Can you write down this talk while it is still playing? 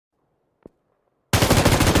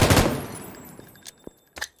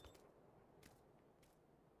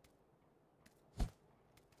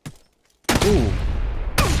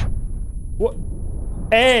What?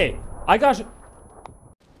 Hey! I got you.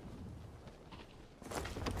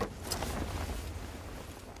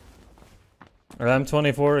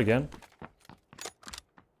 M24 again.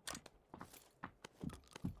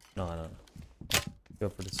 No. Go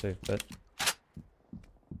for the safe bet.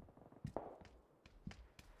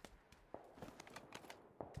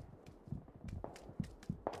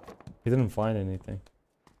 He didn't find anything.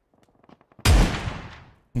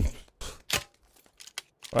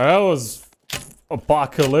 That was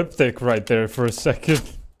apocalyptic right there for a second.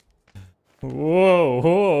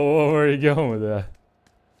 Whoa, where are you going with that?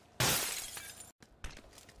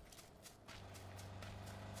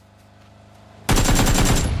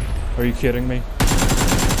 Are you kidding me?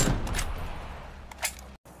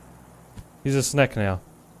 He's a snack now.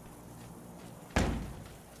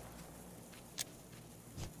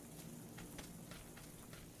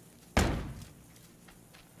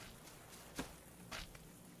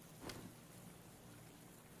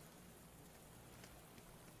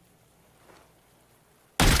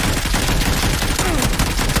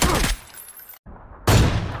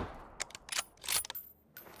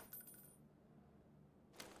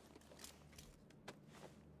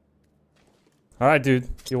 Alright, dude.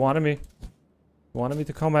 You wanted me. You wanted me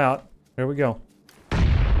to come out. Here we go.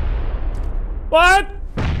 What?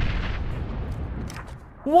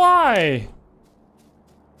 Why?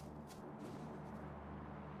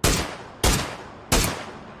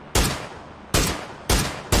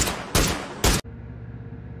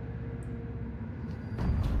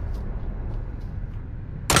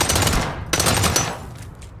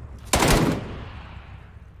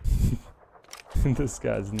 This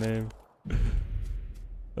guy's name.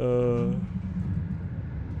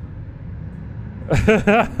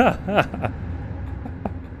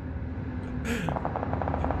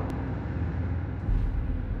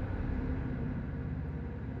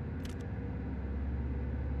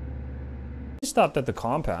 Stopped at the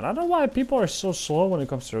compound. I don't know why people are so slow when it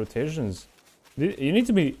comes to rotations. You need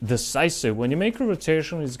to be decisive. When you make a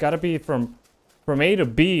rotation, it's got to be from A to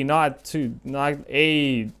B, not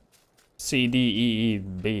A, C, D, E, E,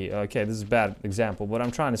 B. Okay, this is a bad example, but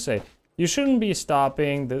I'm trying to say you shouldn't be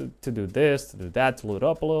stopping to do this, to do that, to load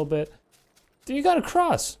up a little bit. You gotta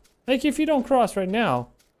cross. Like, if you don't cross right now,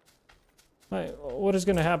 like, what is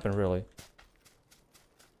gonna happen, really?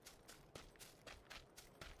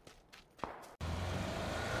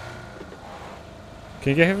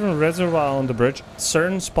 Can you get hit from a reservoir on the bridge?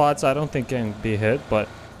 Certain spots I don't think can be hit, but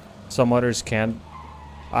some others can.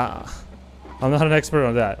 I'm not an expert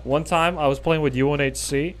on that. One time I was playing with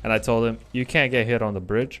UNHC and I told him, you can't get hit on the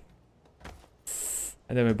bridge.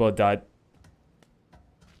 And then we both died.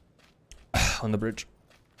 On the bridge.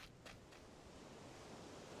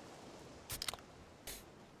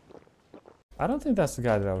 I don't think that's the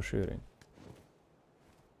guy that I was shooting.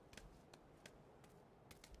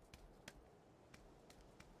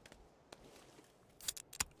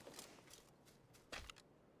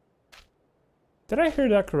 Did I hear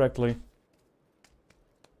that correctly?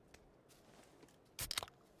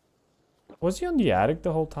 Was he on the attic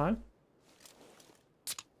the whole time?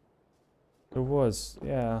 It was,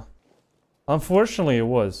 yeah. Unfortunately, it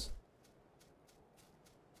was.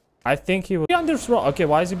 I think he was behind this rock. Okay,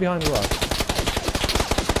 why is he behind the rock?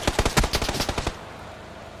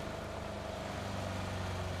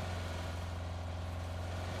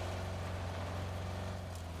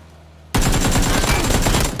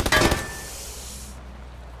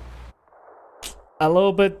 A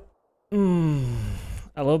little bit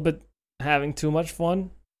having too much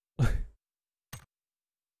fun.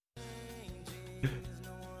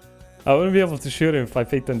 I wouldn't be able to shoot him if I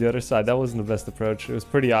faked on the other side. That wasn't the best approach. It was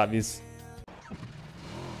pretty obvious.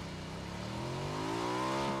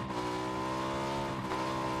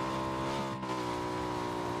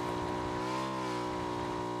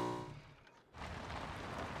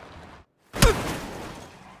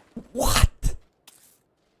 What?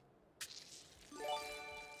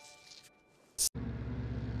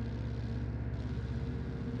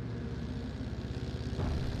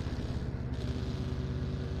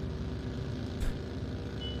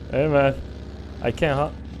 Hey man, I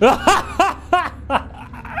can't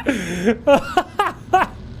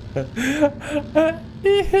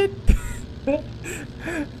He hit the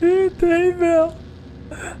hay bale,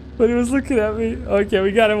 but he was looking at me. Okay,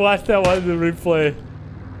 we gotta watch that one in the replay.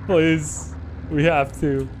 Please, we have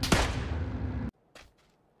to.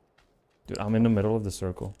 Dude, I'm in the middle of the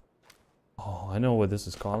circle. Oh, I know what this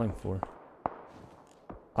is calling for.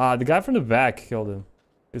 The guy from the back killed him.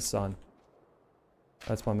 His son.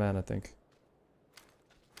 That's my man, I think.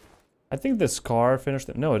 I think this car finished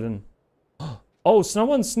it. No, it didn't. Oh,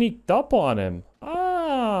 someone sneaked up on him.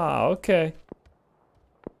 Ah, okay.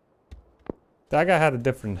 That guy had a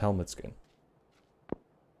different helmet skin.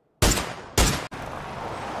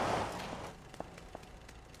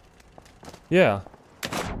 Yeah.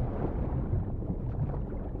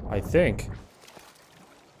 I think.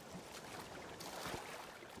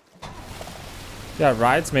 Yeah,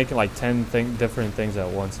 Riot's making like 10 different things at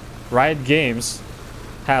once. Riot Games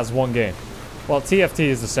has one game. Well, TFT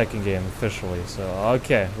is the second game officially, so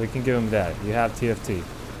okay, we can give him that. You have TFT.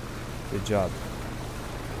 Good job.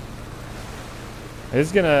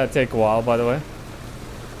 It's gonna take a while, by the way.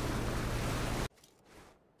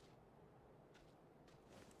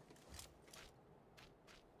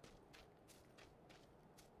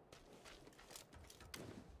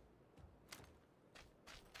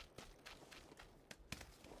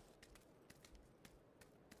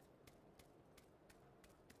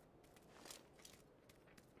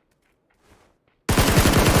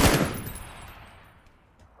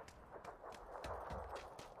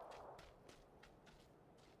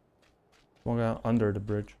 One guy under the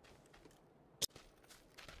bridge.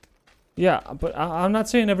 Yeah, but I'm not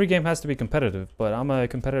saying every game has to be competitive, but I'm a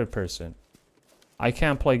competitive person. I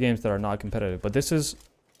can't play games that are not competitive, but this is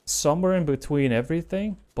somewhere in between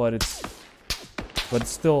everything, but it's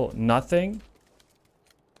still nothing.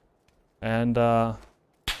 And I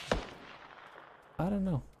don't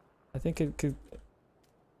know. I think it could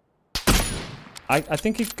I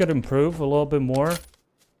think it could improve a little bit more,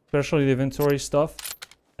 especially the inventory stuff.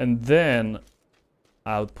 And then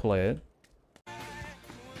outplay it.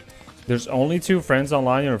 There's only 2 friends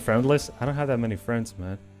online on your friend list. I don't have that many friends,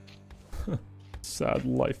 man. Sad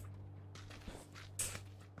life.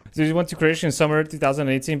 So you went to Croatia in summer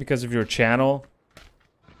 2018 because of your channel.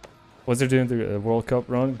 What's there doing the World Cup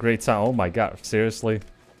run? Great time. Oh my god, seriously.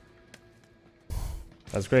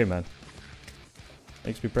 That's great, man.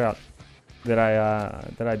 Makes me proud that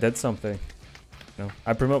I did something. You know,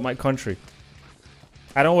 I promote my country.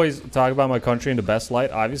 I don't always talk about my country in the best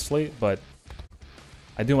light, obviously, but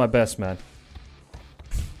I do my best, man.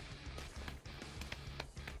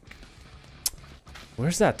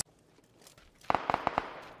 Where's that?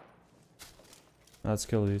 Let's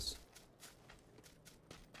kill these.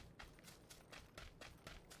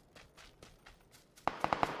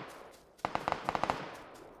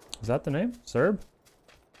 Is that the name? Serb?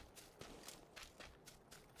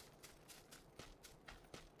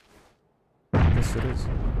 Yes, it is.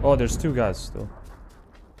 Oh, there's 2 guys still.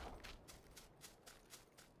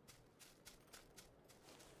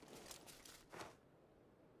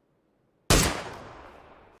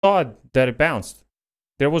 Saw that it bounced.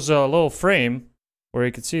 There was a little frame where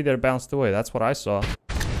you could see that it bounced away. That's what I saw.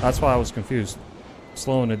 That's why I was confused.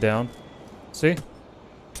 Slowing it down. See?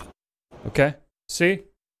 Okay. See?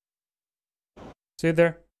 See it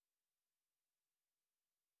there?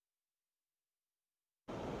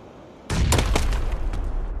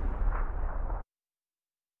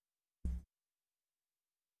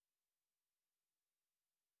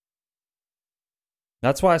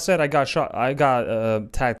 That's why I said I got shot. I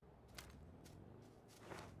got tagged.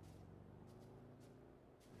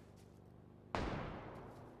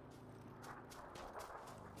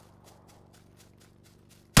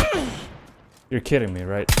 You're kidding me,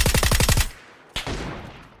 right?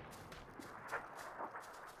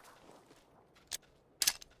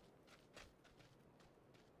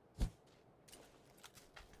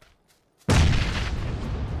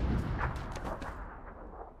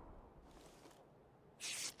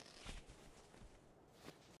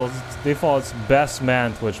 Default's best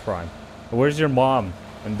man Twitch Prime. Where's your mom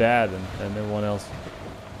and dad and everyone else?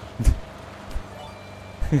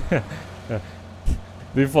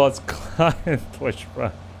 Default's client Twitch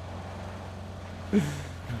Prime.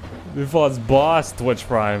 Default's boss Twitch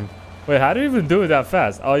Prime. Wait, how do you even do it that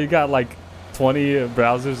fast? Oh, you got like 20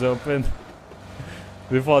 browsers open.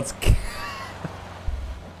 Default's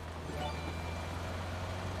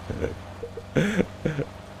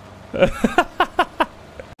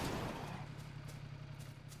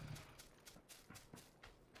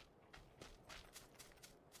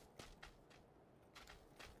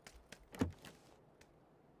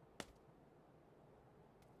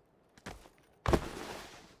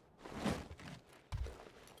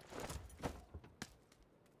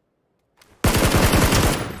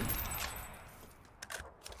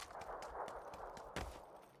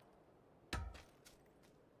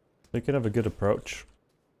They could have a good approach.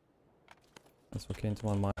 That's what came to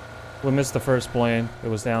my mind. We missed the first plane. It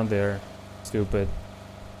was down there. Stupid.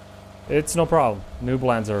 It's no problem. Noob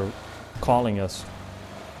lands are calling us.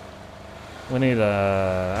 We need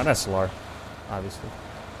an SLR, obviously.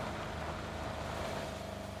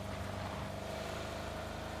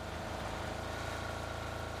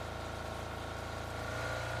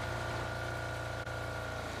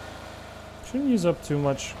 Shouldn't use up too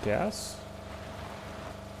much gas.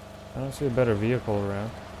 I don't see a better vehicle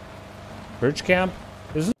around. Bridge camp?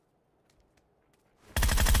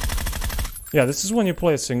 Yeah, this is when you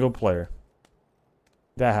play a single player.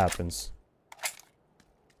 That happens.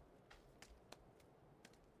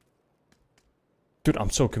 Dude, I'm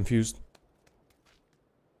so confused.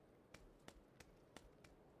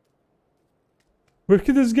 Where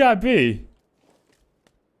could this guy be?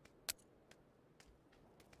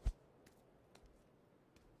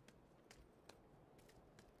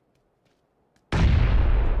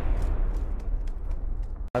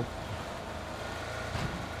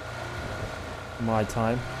 My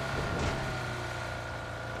time.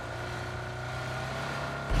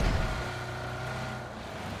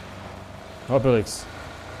 Oh, Felix.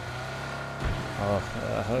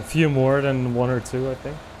 A few more than 1 or 2, I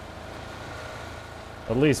think.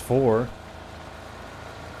 At least 4.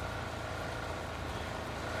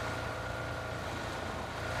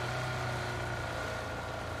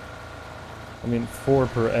 I mean, 4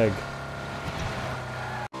 per egg.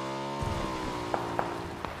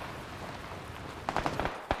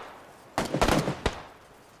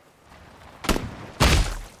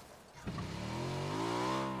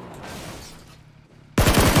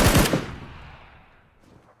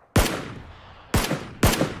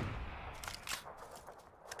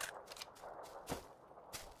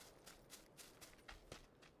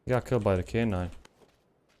 Got killed by the K9.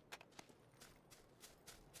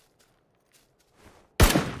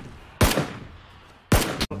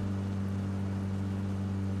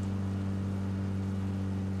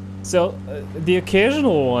 So, the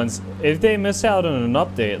occasional ones, if they miss out on an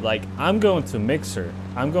update, like, I'm going to Mixer,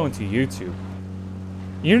 I'm going to YouTube.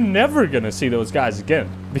 You're never gonna see those guys again,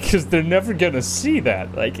 because they're never gonna see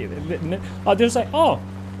that. Like, they're just like, oh,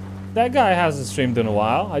 that guy hasn't streamed in a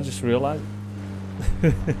while, I just realized.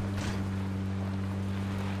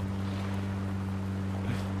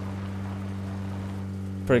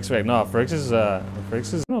 Frix, right? No, Frix is I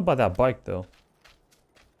don't know about that bike though.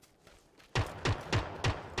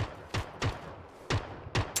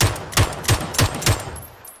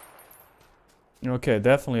 Okay,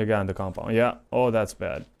 definitely a guy in the compound. Yeah. Oh, that's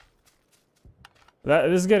bad.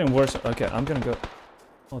 This is getting worse. Okay, I'm gonna go.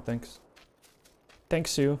 Oh, thanks.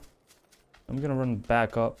 Thanks, you. I'm gonna run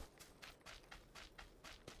back up.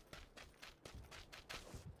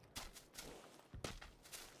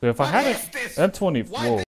 So if I had an M20, whoa.